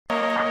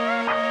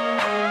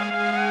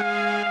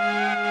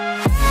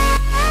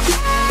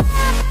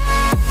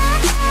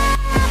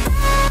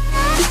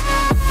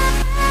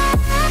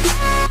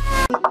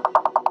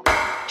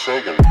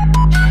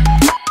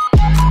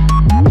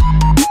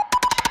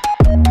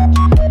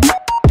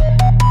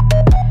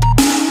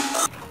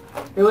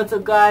Hey, what's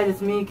up guys, it's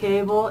me,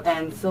 Cable,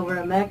 and Silver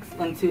MX,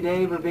 and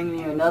today we're bringing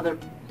you another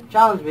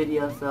challenge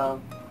video,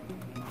 so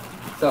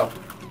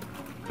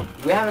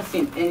we haven't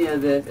seen any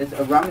of this. It's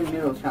a ramen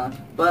noodle challenge,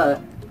 but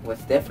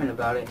what's different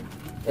about it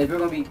is we're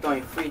going to be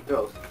throwing free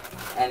throws,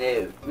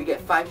 and we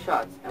get 5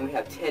 shots, and we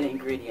have 10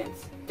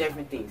 ingredients,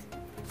 different things,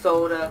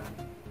 soda,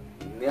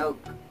 milk,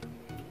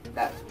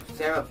 that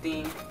syrup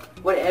thing,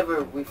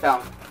 whatever we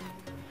found.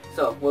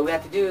 So what we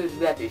have to do is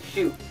we have to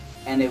shoot,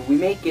 and if we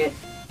make it,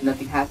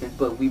 nothing happens,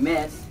 but we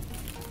miss,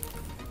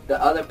 the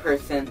other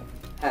person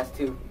has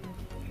to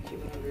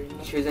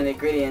choose an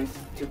ingredients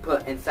to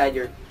put inside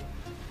your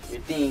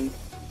thing.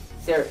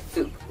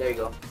 Soup. There you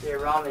go. the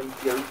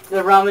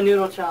ramen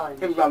noodle challenge.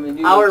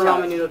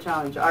 Ramen noodle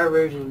challenge. Our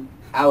version.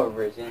 Our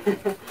version.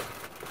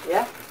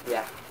 Yeah?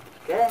 Yeah.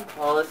 Okay.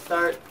 Well, let's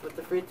start with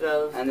the free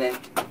throws. And then,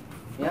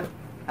 yep.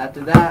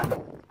 After that.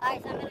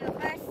 Alright, so I'm gonna go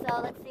first,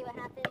 so let's see what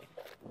happens.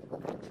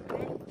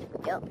 Ready?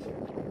 Yep.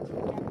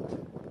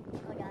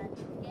 Oh god, I'm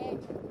scared.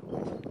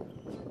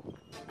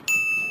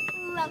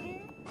 Ooh, I'm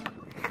good.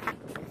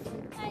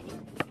 Alright.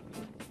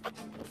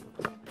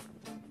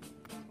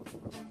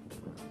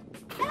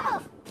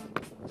 Go!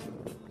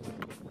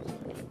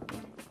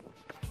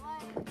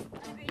 One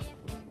ingredient.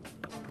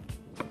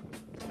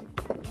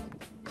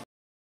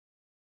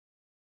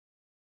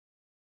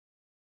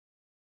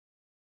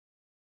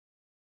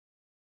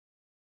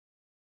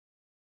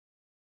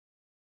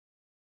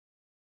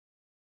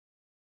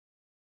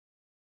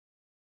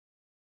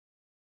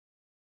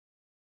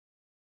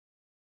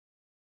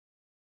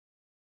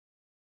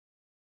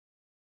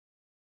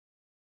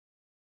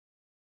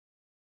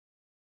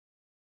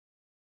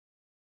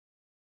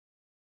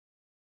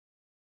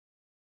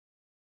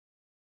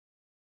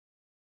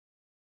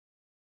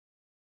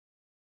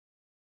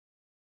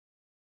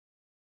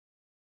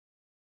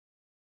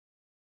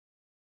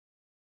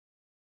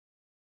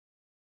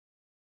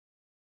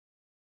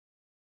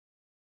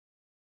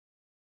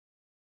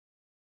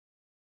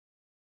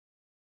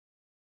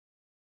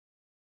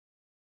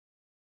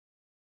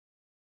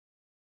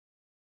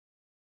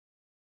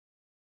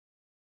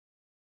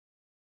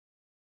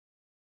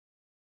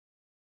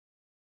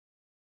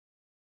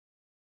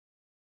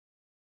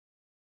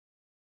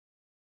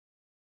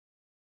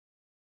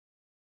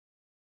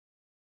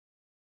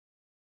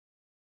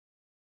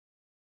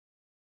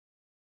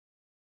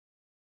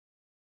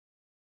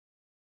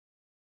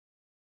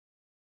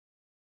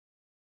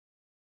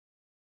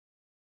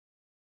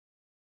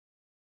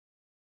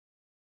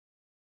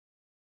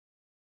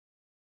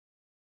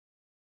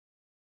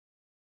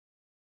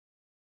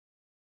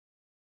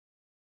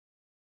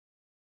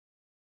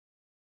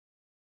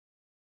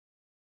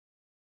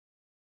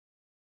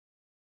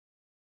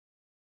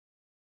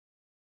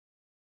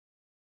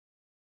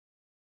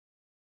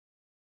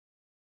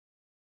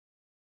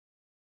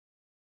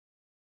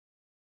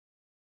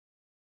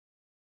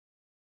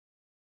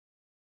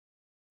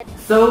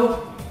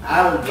 So,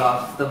 I was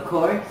lost, of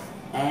course,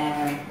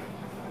 and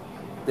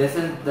this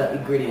is the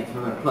ingredients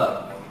we're going to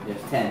put.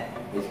 There's 10.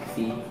 As you can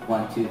see,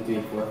 1, 2,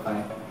 3, 4,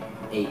 5,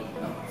 8,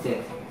 no,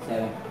 6,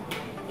 7,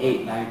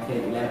 8, 9,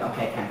 10, 11,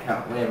 okay, I can't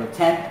count, whatever,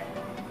 10,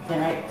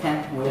 10, right,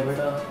 10, whatever.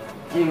 So,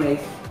 anyways,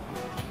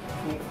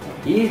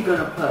 he's going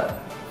to put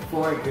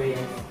 4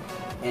 ingredients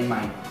in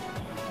mine,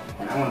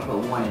 and I want to put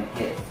 1 in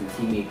his, since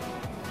he made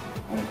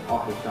almost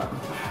all his shots.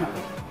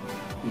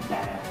 He's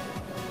badass.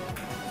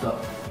 So,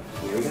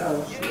 here we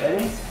go. You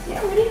ready?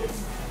 Yeah, ready.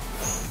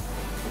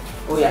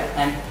 Oh yeah,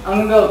 and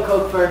I'm gonna go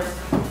Coke first.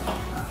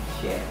 Oh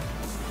shit.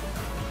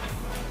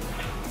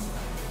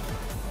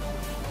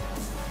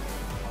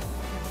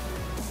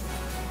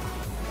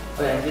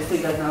 Oh yeah, just so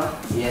you guys know,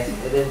 yes,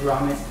 it is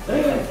ramen.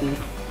 You can see.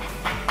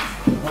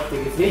 Hope you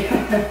can see.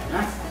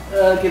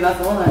 Okay, that's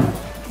the one.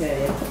 Okay.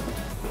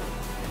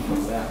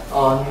 Yeah.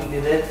 Oh, you can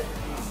do this.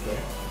 Okay.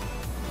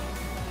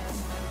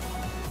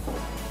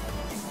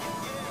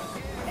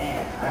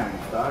 Man,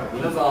 I'm sorry.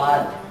 It was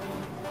odd.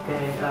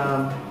 Okay,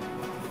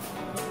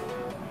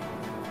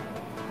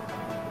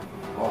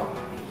 Oh.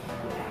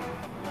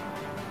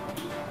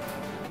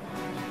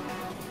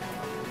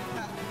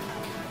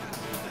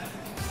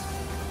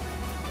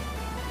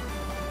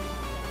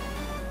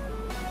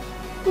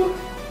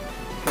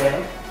 Okay.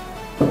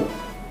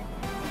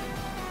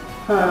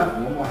 Huh.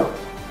 One more.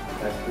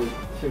 That's good.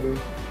 Sugar.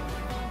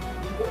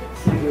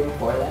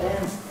 Pour that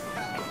in.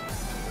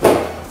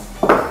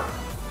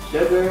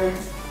 Sugar.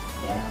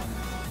 Yeah.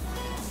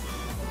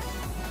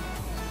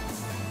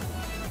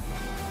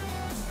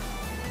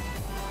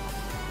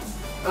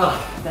 Oh,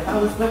 that's how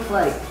this looks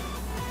like.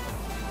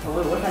 Oh,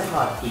 what's that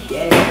called?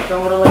 Spaghetti? Show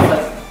what it looks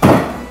like.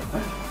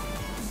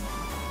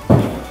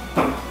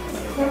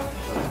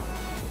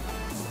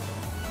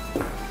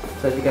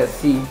 So as you guys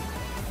see,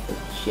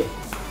 shit.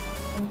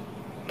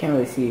 Can't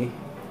really see.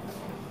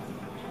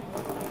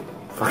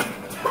 Fuck.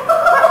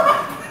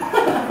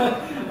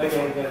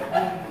 Okay.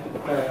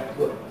 Alright,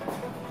 good.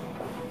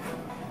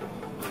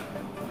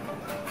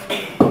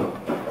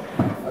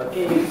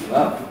 Okay,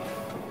 Well,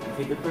 you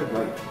take the first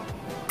bite.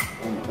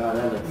 Oh my god,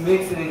 that looks...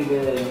 Mixing it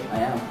good. I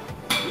am.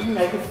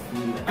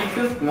 I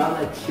can smell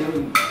that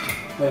chili.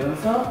 Wait,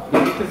 what's up? I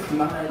can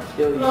smell that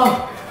chili.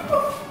 Oh.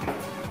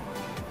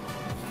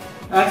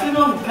 Actually,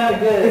 no, it's kind of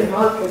good. It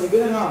smells kind of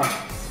good, huh?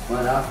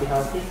 Well, now I'll see how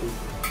it tastes.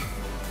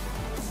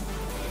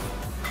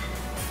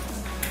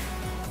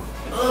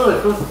 Oh,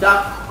 it's so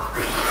stuck.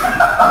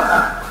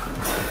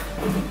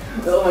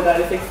 Oh my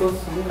god, it tastes so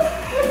sweet.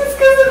 It's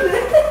because of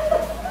this.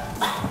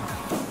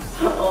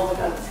 Oh my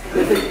god.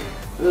 This is...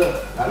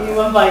 Ugh. Eat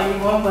one bite,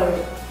 eat one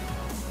bite.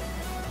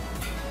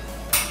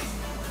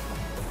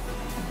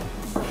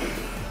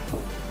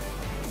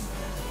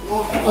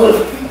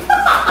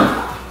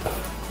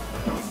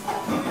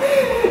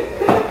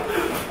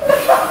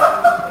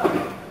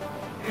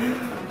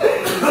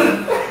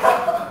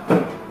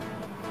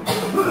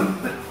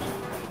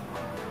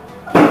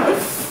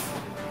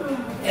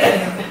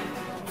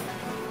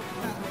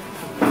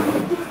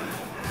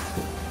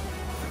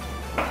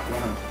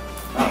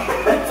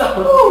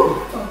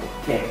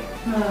 Okay.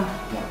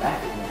 Yeah, that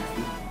is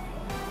nasty.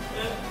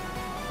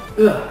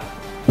 Ugh.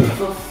 It's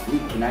so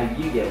sweet. Can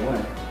you get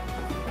one?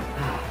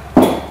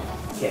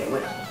 Okay,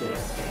 what should I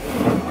say?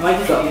 I might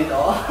just eat it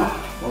all.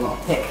 Hold on,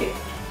 pick it.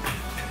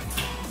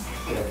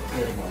 Get a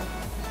good one.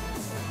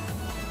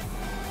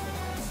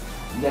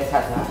 You guys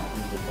have to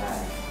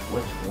decide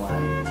which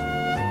one.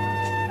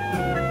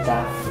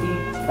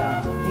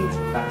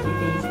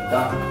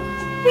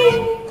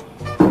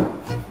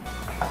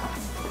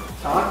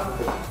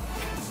 Chocolate.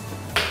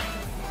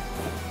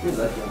 You're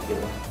lucky I'll get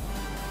one.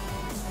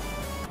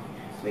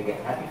 Let's make a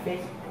happy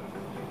face.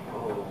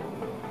 Oh.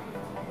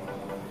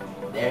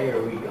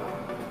 There we go.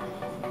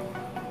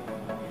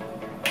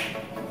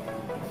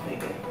 Let's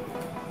make it.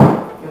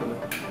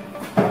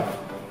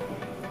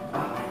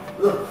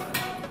 Look.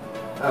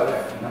 Oh,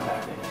 there. Not that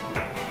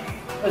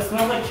good. It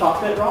smells like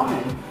chocolate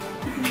ramen.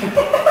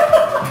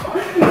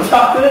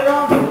 Chocolate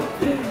ramen.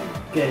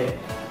 Okay.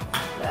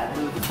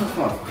 This one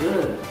smells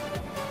good.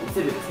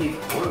 Except it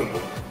tastes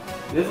horrible.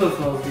 This one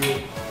smells good.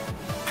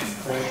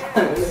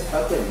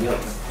 Chocolate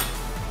milk.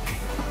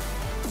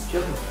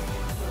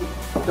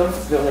 Don't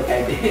spill like I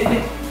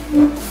did.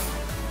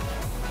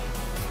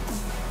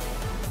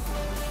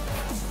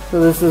 So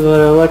this is what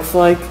it looks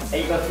like. Hey,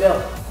 you go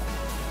spill.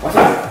 Watch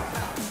out.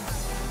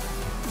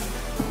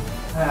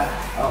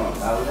 Oh,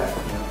 that was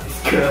actually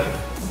it's good.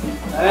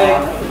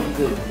 Alright. That's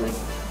good.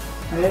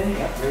 Ready?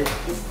 Yeah, very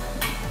good.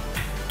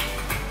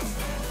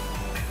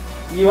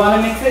 You want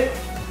to mix it?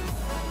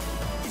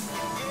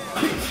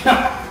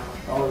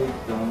 Oh, you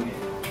don't.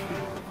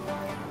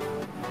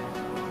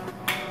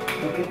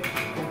 Okay.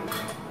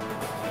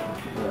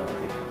 Yeah,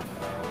 okay.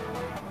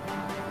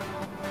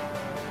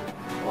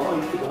 Oh,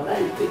 you think all that?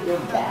 You think you're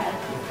bad?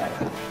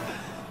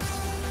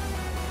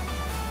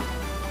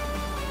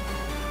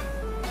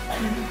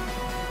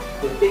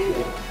 Good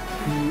thinking.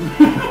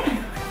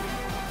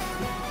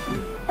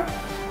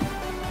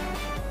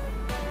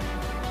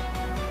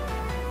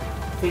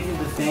 Tastes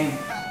the same.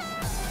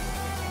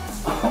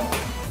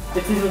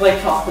 It tastes like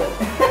chocolate.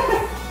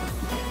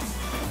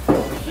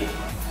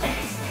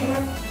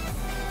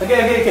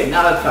 Okay,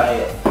 now let's try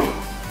it.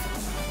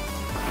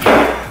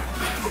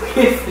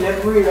 It's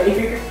slippery right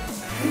here.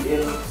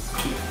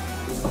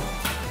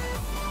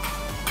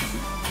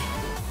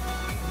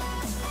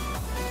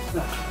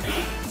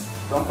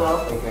 Don't throw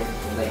up like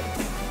like.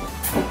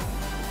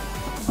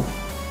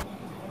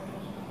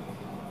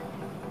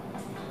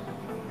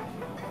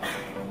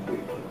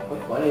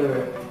 Whatever.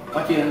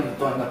 What you end up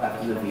throwing up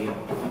after the video?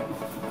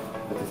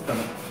 With the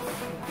stomach.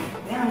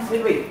 Damn, it's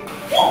slippery.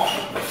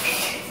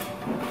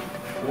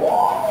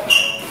 Whoa!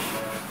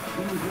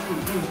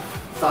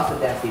 Sauce of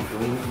that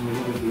seafood.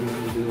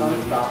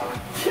 Don't stop.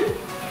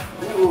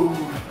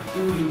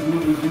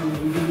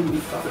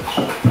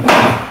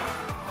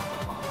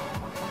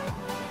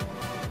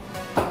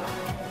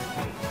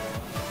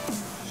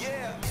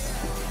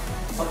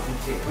 Fucking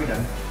shit, we're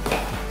done.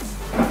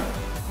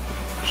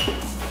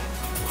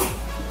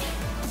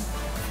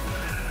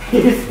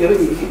 It's good.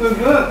 It's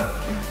good.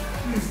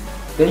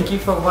 Thank you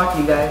for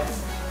watching, guys.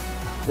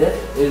 This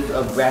is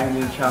a brand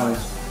new challenge.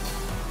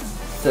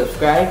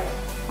 Subscribe,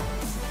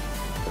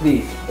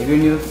 please. If you're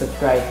new,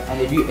 subscribe,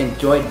 and if you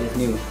enjoyed this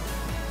news,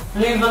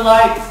 Leave a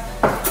like.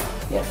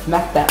 yeah,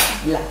 smack that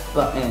like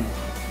button.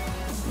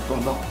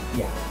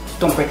 Yeah, just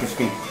don't break your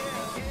screen.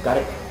 Got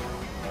it?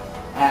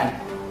 And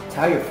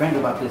tell your friends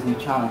about this new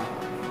challenge.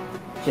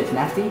 Shit's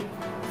nasty,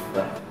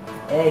 but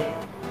hey,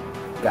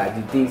 gotta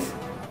do things.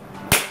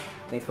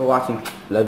 Thanks for watching. Love you.